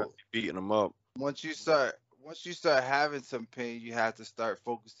still gonna So be beating them up. once you start having some pain, you have to start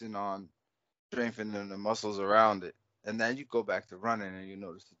focusing on strengthening the muscles around it, and then you go back to running and you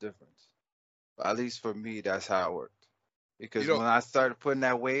notice the difference. But at least for me, that's how it worked. You Because know, when I started putting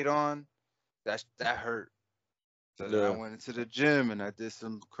that weight on, that hurt. So then I Yeah. went into the gym and I did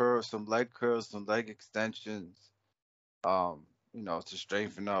some curls, some leg curls, some leg extensions, to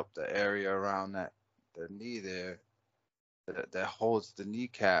strengthen up the area around the knee there that holds the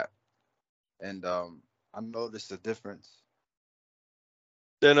kneecap. And I noticed a difference.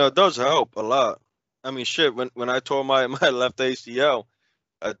 Then it does help a lot. I mean, shit. When I tore my my left ACL,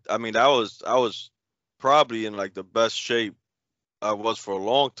 I mean, I was probably in like the best shape I was for a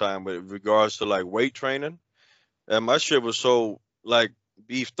long time with regards to like weight training. And my shit was so like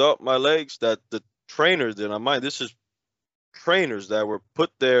beefed up, my legs, that the trainers did. I mind this is trainers that were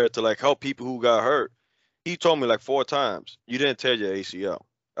put there to like help people who got hurt. He told me like 4 times, "You didn't tear your ACL."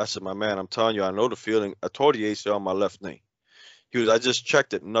 I said, "My man, I'm telling you, I know the feeling. I tore the ACL on my left knee." He was, "I just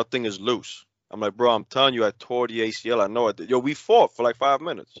checked it. Nothing is loose." I'm like, "Bro, I'm telling you, I tore the ACL. I know I did." Yo, we fought for like 5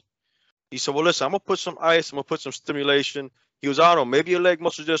 minutes. He said, "Well, listen, I'm gonna put some ice. I'm gonna put some stimulation." He was, "I don't know, maybe your leg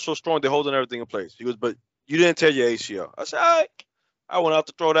muscles are just so strong they're holding everything in place." He was, "But you didn't tear your ACL." I said, "All right." I went out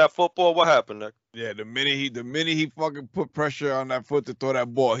to throw that football. What happened? Like, yeah, the minute he fucking put pressure on that foot to throw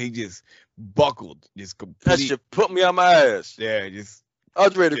that ball, he just buckled, just that complete. shit put me on my ass. Yeah, just I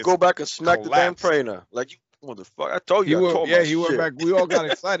was ready to just go back and smack the damn collapsed. trainer. Like, you motherfucker, I told He you I went, tore yeah, my he went shit. back. We all got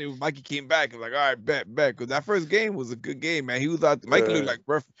excited when Mikey came back. He was like, all right, bet. Because that first game was a good game, man. He was out. Mikey looked Yeah. like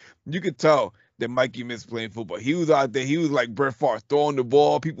Brett. You could tell that Mikey missed playing football. He was out there. He was like Brett Favre, throwing the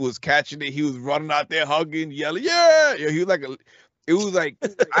ball. People was catching it. He was running out there, hugging, yelling, yeah. He was like it was like,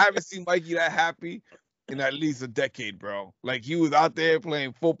 I haven't seen Mikey that happy in at least a decade, bro. Like, he was out there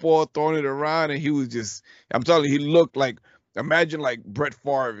playing football, throwing it around, and he was just, I'm telling you, he looked like, imagine like Brett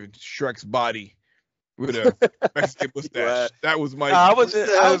Favre in Shrek's body with a Mexican Right. mustache. That was Nah, Mikey. I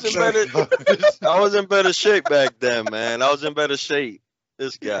was in better I was in better shape back then, man. I was in better shape.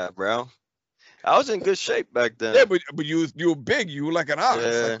 This guy, bro. I was in good shape back then. Yeah, but you were big. You were like an ox.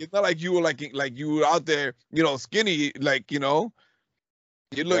 Yeah. Like, it's not like you were like you were out there, skinny. Like, you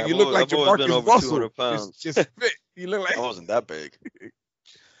Yeah, look like I've always been Jamarcus over Russell. 200 pounds. Just fit. You look I like wasn't that big.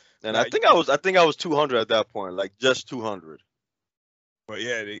 And nah, I think I was 200 at that point, like just 200. but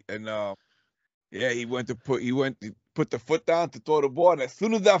yeah, yeah, he went to put the foot down to throw the ball, and as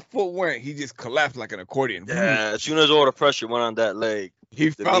soon as that foot went, he just collapsed like an accordion. Yeah, as soon as all the pressure went on that leg, He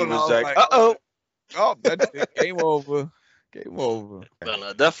the fell knee and I was was like, like, "Uh-oh." oh, that's it. Game over. Game over.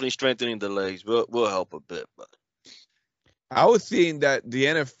 Well, definitely strengthening the legs will help a bit, but I was seeing that the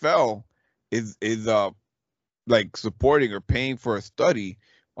NFL is like supporting or paying for a study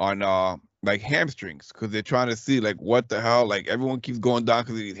on like hamstrings because they're trying to see like what the hell, like everyone keeps going down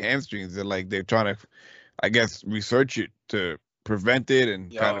because of these hamstrings, and like they're trying to, I guess, research it to prevent it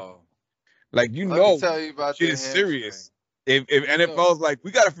and kind of Yo, like let me tell you about shit the is hamstring. serious. If You know, NFL's like,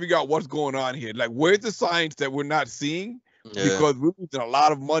 we got to figure out what's going on here, like where's the science that we're not seeing, yeah. because we're losing a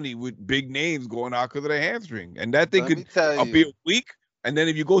lot of money with big names going out because of the hamstring, and that thing let me could tell be a you, week, and then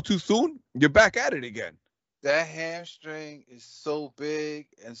if you go too soon, you're back at it again. that hamstring is so big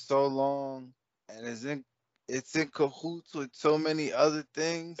and so long, and it's in cahoots with so many other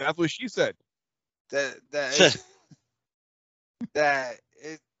things That's what she said. that it's that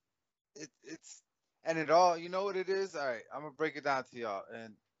it's and it all, you know what it is. All right, I'm gonna break it down to y'all.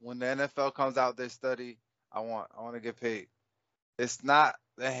 And when the NFL comes out their study, I want to get paid. It's not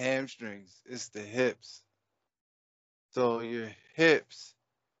the hamstrings, it's the hips. So your hips,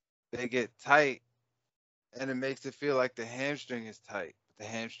 they get tight, and it makes it feel like the hamstring is tight. But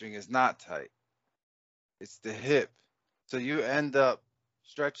the hamstring is not tight. It's the hip. So you end up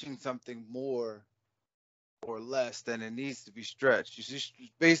stretching something more or less than it needs to be stretched. You're just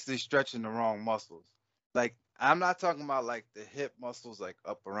basically stretching the wrong muscles. Like I'm not talking about like the hip muscles like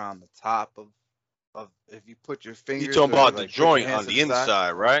up around the top of if you put your You fingers talking or you, about the like put your joint hands on to the side.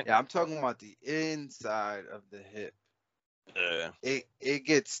 inside, right? Yeah, I'm talking about the inside of the hip. Yeah. It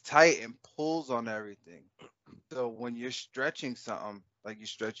gets tight and pulls on everything. So when you're stretching something, like you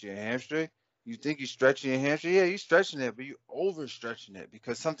stretch your hamstring, you think you're stretching your hamstring. Yeah, you're stretching it, but you're overstretching it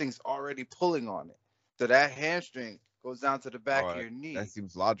because something's already pulling on it. So that hamstring goes down to the back of Oh, your knee, that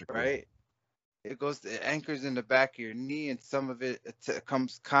seems logical. right? It anchors in the back of your knee, and some of it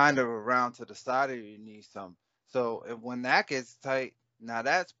comes kind of around to the side of your knee some. So when that gets tight, now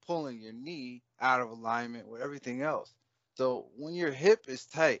that's pulling your knee out of alignment with everything else. So when your hip is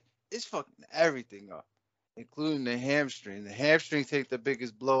tight, it's fucking everything up, including the hamstring. The hamstring takes the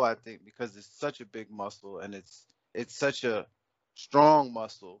biggest blow, I think, because it's such a big muscle and it's such a strong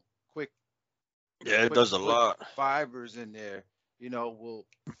muscle. Quick, Yeah, it does a lot. fibers in there, will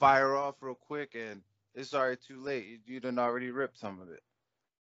fire off real quick, and it's already too late. You done already ripped some of it.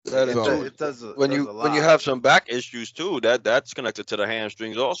 That is So- true. It does When a you lot. have some back issues too, that's connected to the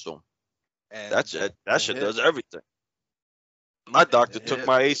hamstrings also. And That's it. the That shit hip- does everything. My doctor the took hip.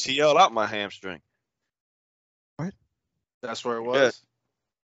 my ACL out my hamstring. That's where it Yeah. was.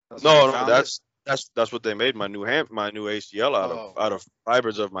 That's where No, you no, found that's what they made my new ACL out of Oh. out of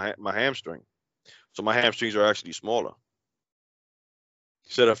fibers of my hamstring. So my hamstrings are actually smaller.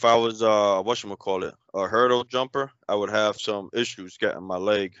 He said if I was whatchamacallit, a hurdle jumper, I would have some issues getting my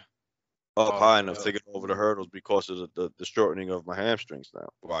leg up Oh, high enough yeah. to get over the hurdles because of the shortening of my hamstrings now.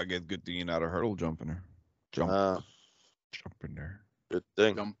 Well, I guess good thing you're not a hurdle jumping there. Jumping there. Good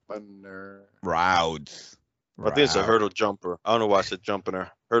thing. Jumping there. Routes. I think it's a hurdle jumper. I don't know why I said jumping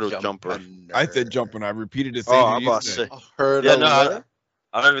there. Hurdle jumper. I said jumping. I repeated the same Oh, thing I'm you about to said. say. Hurdler. Yeah, no,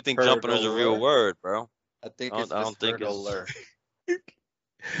 I don't even think jumping is a Hurdler. real word, bro. I think I it's don't just think it's- hurdler.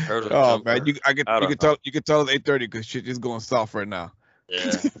 Hurdle Oh jumper. man, you can tell it's 8:30 because shit is going south right now.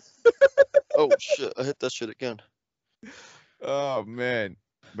 Yeah. Oh shit! I hit that shit again. Oh man,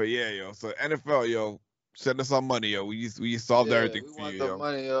 but yeah, yo. So NFL, yo, send us some money, yo. We solved everything we for want you, the yo.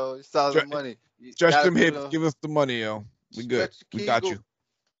 money, yo. You saw the Stretch- money. Stretch Gotta them do hips, give us the money, yo. We good. Stretch We got Kegel. you.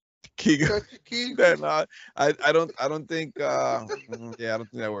 Kegel. Stretch your Nah, Kegel. I don't think yeah, I don't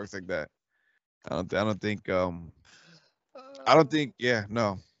think that works like that. I don't think yeah,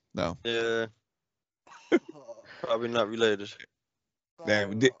 no. Yeah. Probably not related. Man,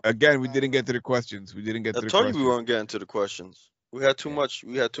 we didn't get to the questions. We didn't get I to the told you questions. we weren't getting to the questions. We had too Yeah. much.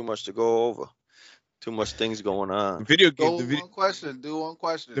 We had too much to go over. Too much things going The on. video Go game, one question. Do one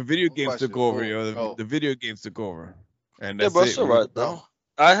question. the video One games question. took over, Boom. yo. Go. The video games took over, and Yeah, that's but it. it's alright though.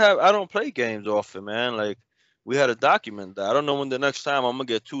 I don't play games often, man. Like we had to document that. I don't know when the next time I'm gonna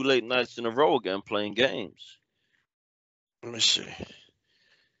get 2 late nights in a row again playing games. Let me see.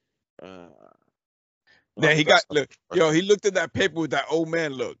 Then he got he looked at that paper with that old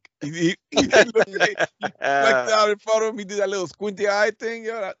man look. He looked out in front of him. He did that little squinty eye thing,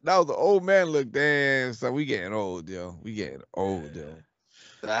 yo. That was the old man look. Damn, so we getting old, yo. We getting old, yo.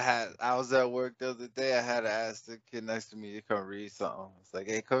 I was at work the other day. I had to ask the kid next to me to come read something. It's like,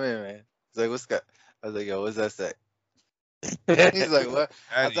 hey, come here, man. He's like, what's that? I was like, yo, what's that say? He's like, what?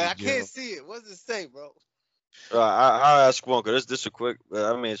 I was like, I can't see it. What's it say, bro? I'll ask one because this is a quick.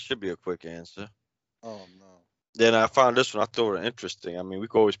 I mean, it should be a quick answer. Oh no. Then I found this one. I thought it interesting. I mean, we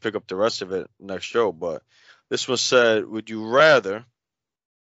could always pick up the rest of it next show, but this one said, "Would you rather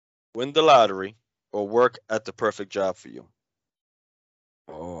win the lottery or work at the perfect job for you?"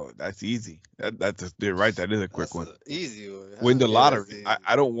 Oh, that's easy. That's right. That is a quick That's one. an easy one. Win the Yeah, lottery. that's easy.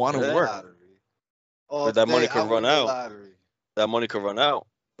 I don't want to Yeah. work. Lottery. All But that money day, could I run win the out. lottery. That money could run out.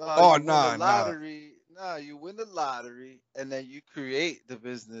 Oh, You win nah, the lottery. Nah, you win the lottery, and then you create the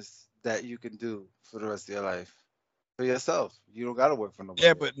business that you can do for the rest of your life for yourself. You don't gotta work for nobody.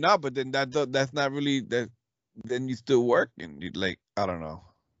 Yeah, but then that's not really that. Then you still working. You like I don't know.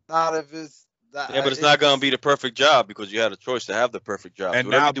 not if it's. Yeah, but it's not gonna be the perfect job because you had a choice to have the perfect job. And So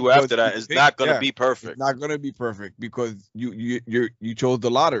whatever now you do because after that you is pick- not gonna yeah, be It's perfect. not gonna be perfect because you chose the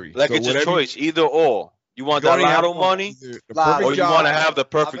lottery. Like So it's a whatever choice, either or. You want you that only have lotto one, money, either the Lotto. perfect or you job. want to have the I'll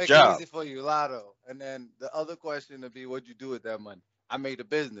perfect make job. it easy for you, lotto. And then the other question would be, what'd you do with that money? I made a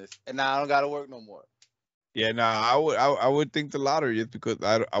business, and now I don't gotta work no more. Yeah, nah, I would think the lottery just because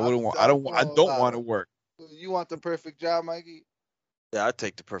I I'm don't want to lotto. work. You want the perfect job, Mikey? Yeah, I'd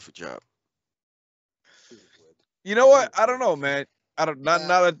take the perfect job. You know what? I don't know, man. I don't not Nah,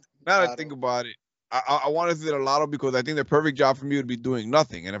 now that I I think don't. about it. I want to say the lotto because I think the perfect job for me would be doing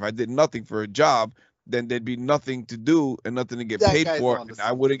nothing. And if I did nothing for a job, then there'd be nothing to do and nothing to get That paid guy's for, on to and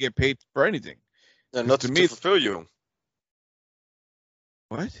I wouldn't something. get paid for anything. And 'Cause to nothing me, to fulfill you.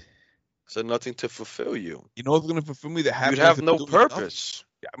 what? So nothing to fulfill you. You know what's gonna fulfill me? The You'd happiness have of no doing nothing. purpose.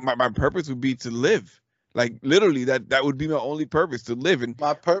 Yeah, my purpose would be to live. Like literally, that would be my only purpose, to live. And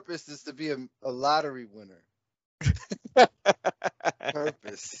My purpose is to be a lottery winner.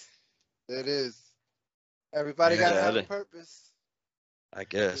 Purpose. It is. Everybody Yeah. gotta Yeah, have a purpose. I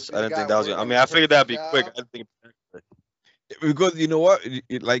guess. If I you didn't think got that was work gonna. I at mean, a I figured that'd perfect be quick. I job, didn't think. because you know what?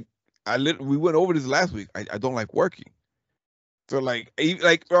 Like we went over this last week. I don't like working. So like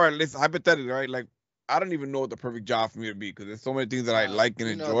all right, listen, hypothetically, right? Like I don't even know what the perfect job for me to be because there's so many things that I like and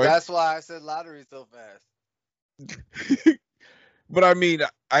you know, enjoy. that's why I said lottery so fast. But I mean,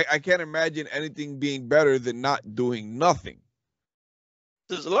 I can't imagine anything being better than not doing nothing.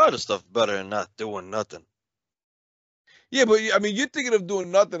 There's a lot of stuff better than not doing nothing. Yeah, but I mean, you're thinking of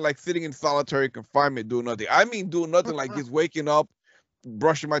doing nothing like sitting in solitary confinement, doing nothing. I mean, doing nothing like just waking up,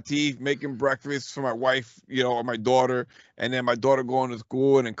 brushing my teeth, making breakfast for my wife, or my daughter, and then my daughter going to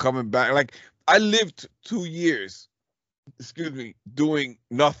school and then coming back. Like I lived 2 years, doing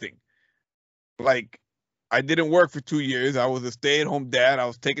nothing. Like I didn't work for 2 years. I was a stay-at-home dad. I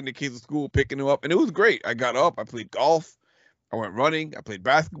was taking the kids to school, picking them up, and it was great. I got up, I played golf, I went running, I played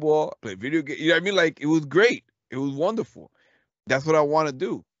basketball, I played video games. You know what I mean? Like it was great. It was wonderful. That's what I want to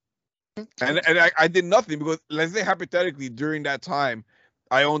do. And I did nothing because let's say hypothetically during that time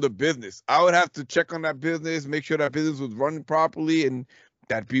I owned a business. I would have to check on that business, make sure that business was running properly, and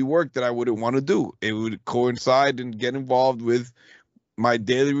that'd be work that I wouldn't want to do. It would coincide and get involved with my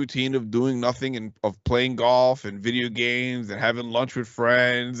daily routine of doing nothing and of playing golf and video games and having lunch with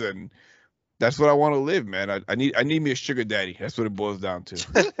friends, and that's what I want to live, man. I need me a sugar daddy. That's what it boils down to.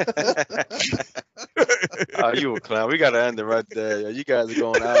 Oh, you a clown. We gotta end it right there. You guys are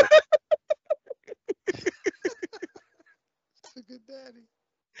going out. Sugar daddy.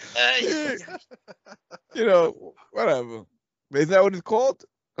 Whatever. Is that what it's called?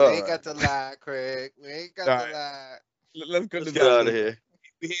 We All ain't right. got to lie, Craig. We ain't got All to right. lie. Let's cut Let's this get out of man. here.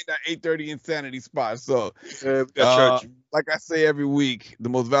 We hit that 8:30 insanity spot. So, We got church. like I say every week, the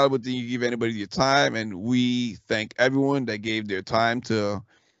most valuable thing you give anybody is your time, and we thank everyone that gave their time to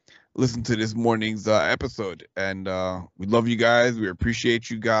listen to this morning's episode. And we love you guys. We appreciate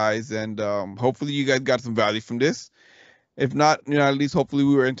you guys, and hopefully you guys got some value from this. If not, at least hopefully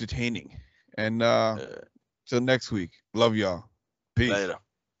we were entertaining. And till next week, love y'all. Peace. Later.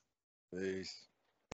 Peace.